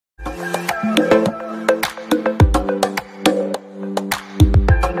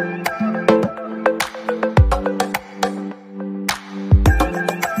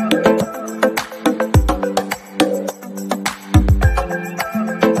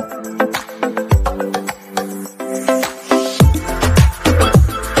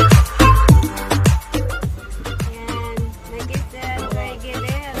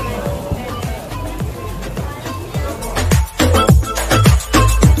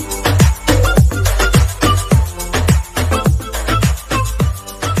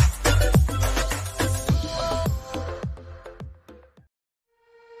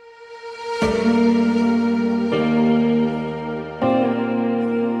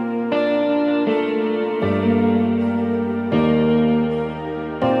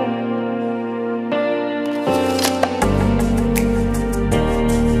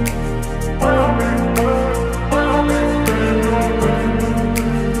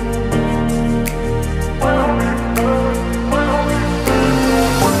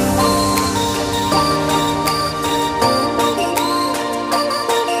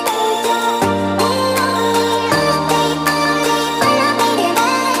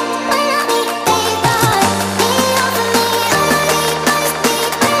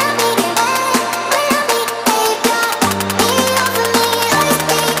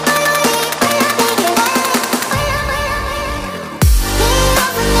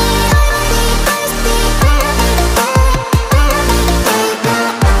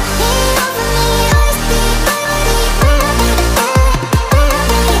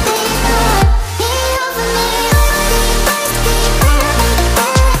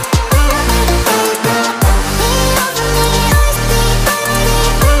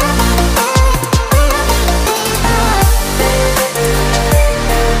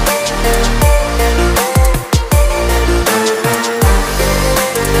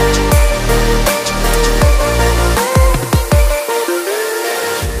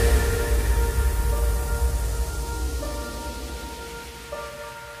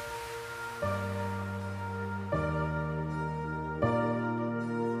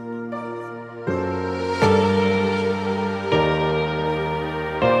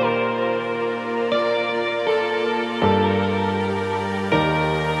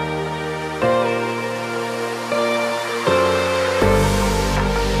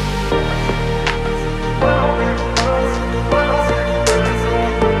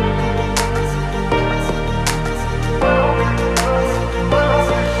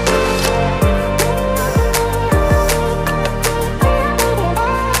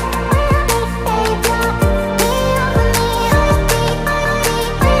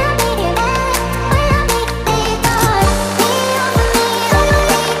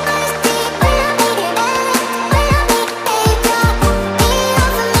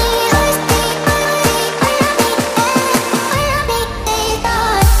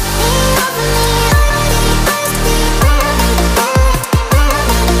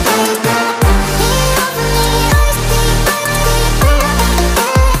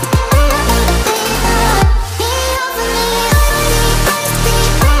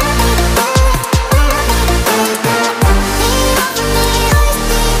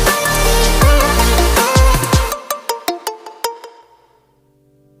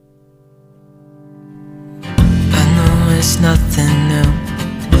nothing new,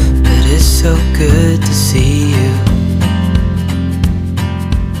 but it's so good to see you.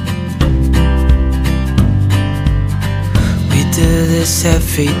 We do this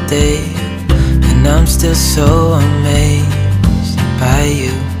every day, and I'm still so amazed by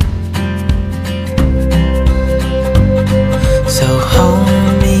you. So hold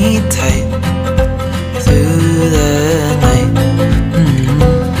me tight through the night.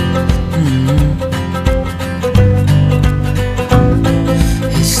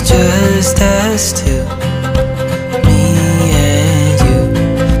 It's just us two, me and you.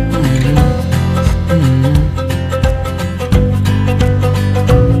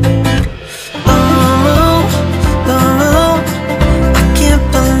 Oh, oh, I can't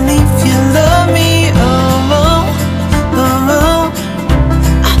believe you love me. Oh, oh,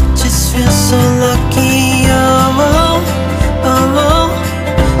 I just feel so lucky. Oh, oh,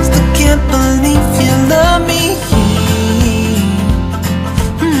 still can't believe you love me.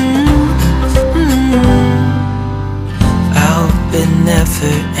 I hope it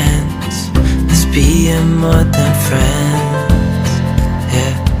never ends, us being more than friends,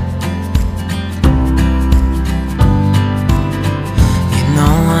 yeah. You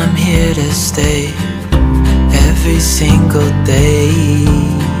know I'm here to stay every single day,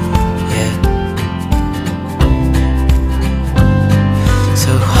 yeah.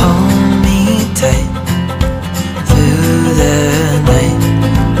 So hold me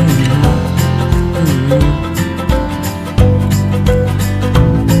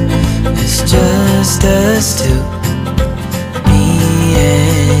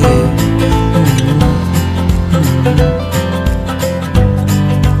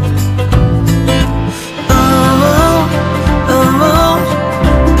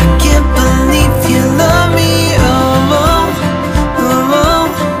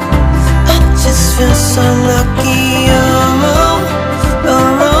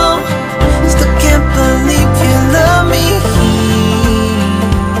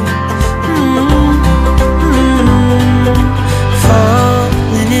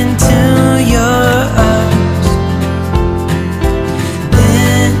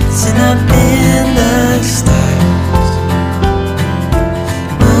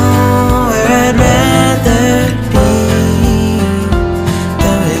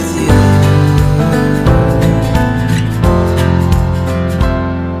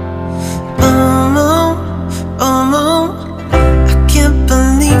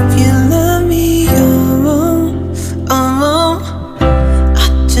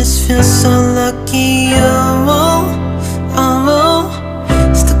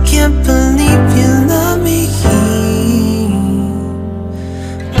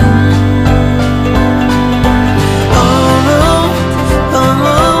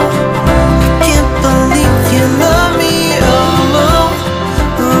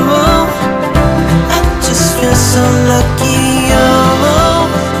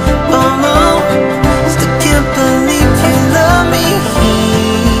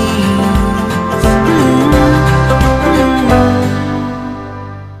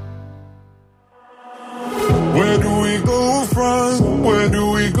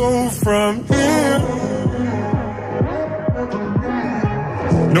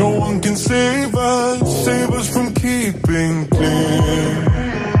No one can save us from keeping clean.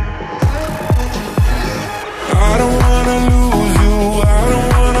 I don't wanna lose you, I don't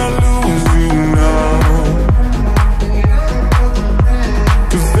wanna lose you now.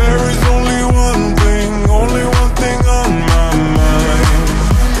 'Cause there is only one thing on my mind.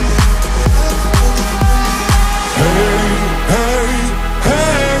 Hey, hey,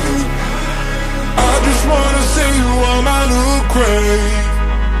 hey, I just wanna see you on my new grave.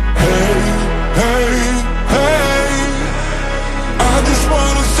 Hey, hey, hey, I just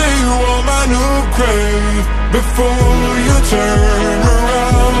wanna see you on my new grave before you turn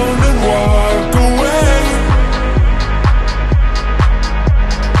around and walk away.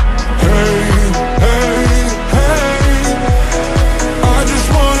 Hey, hey, hey, I just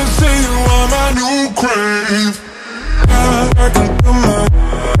wanna see you on my new grave. I can do my,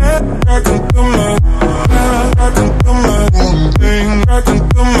 I can do my, I can do my own thing. I can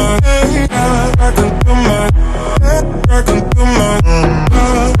do my, I can do my, I can do my,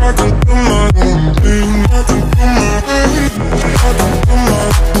 I can do my own thing. I can do my, I can do my,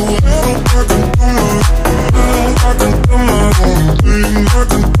 I can do my, I can do my own thing. I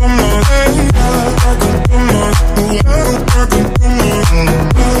can do my, I can do my, I can do my, I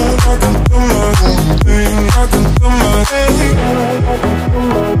can do my own thing. I can do my, I can do my,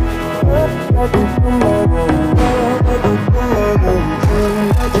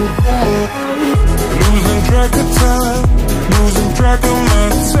 losing track of time, losing track of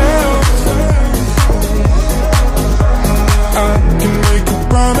myself. I can make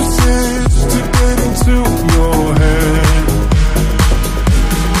promises to get into your head.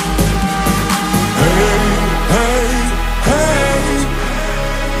 Hey, hey, hey,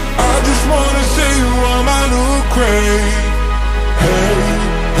 I just wanna see you on my new grave. Hey,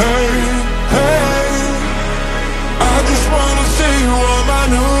 hey, hey, I just wanna see you on my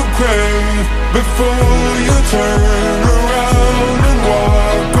new grave before you turn around and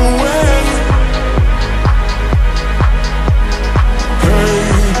walk away. Hey,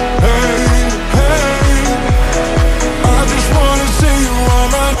 hey, hey, I just wanna see you on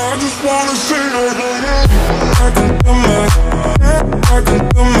my, I just wanna see you. I can do my, I can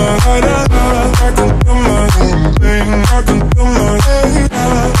do my, I can do my own thing. I can do my,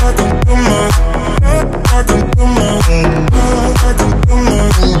 I can do my, I can do my, I can do my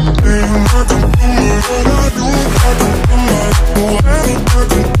own thing. I can do my, what I do. I can do my, I can do my,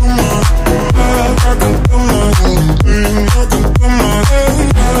 I can do my own thing. I can do my,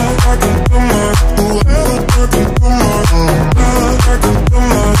 I can do my, I can do my, I can do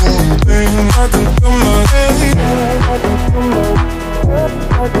my own thing.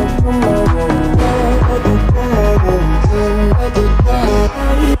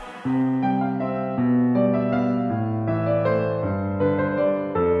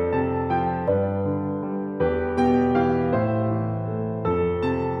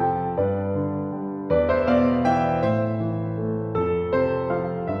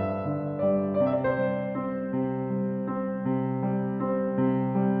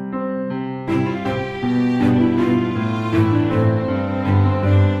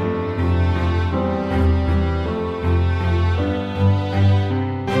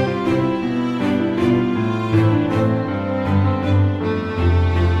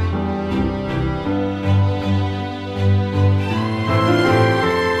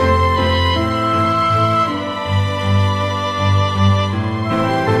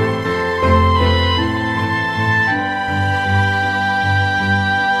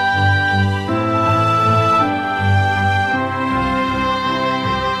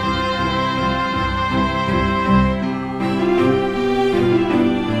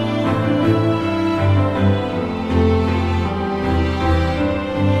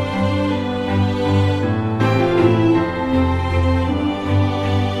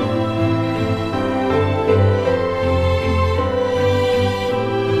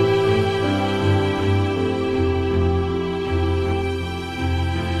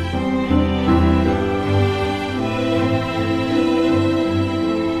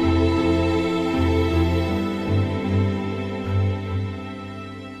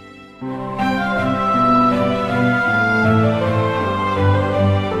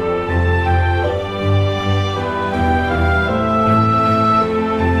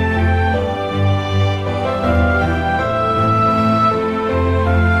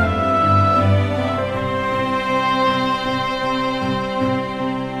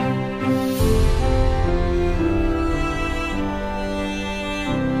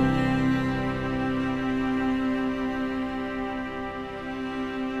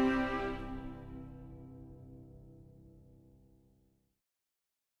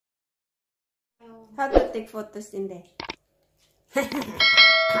 How to take photos in there?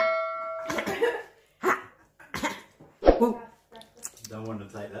 Don't want to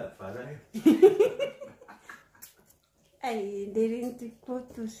take that photo. I didn't take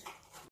photos.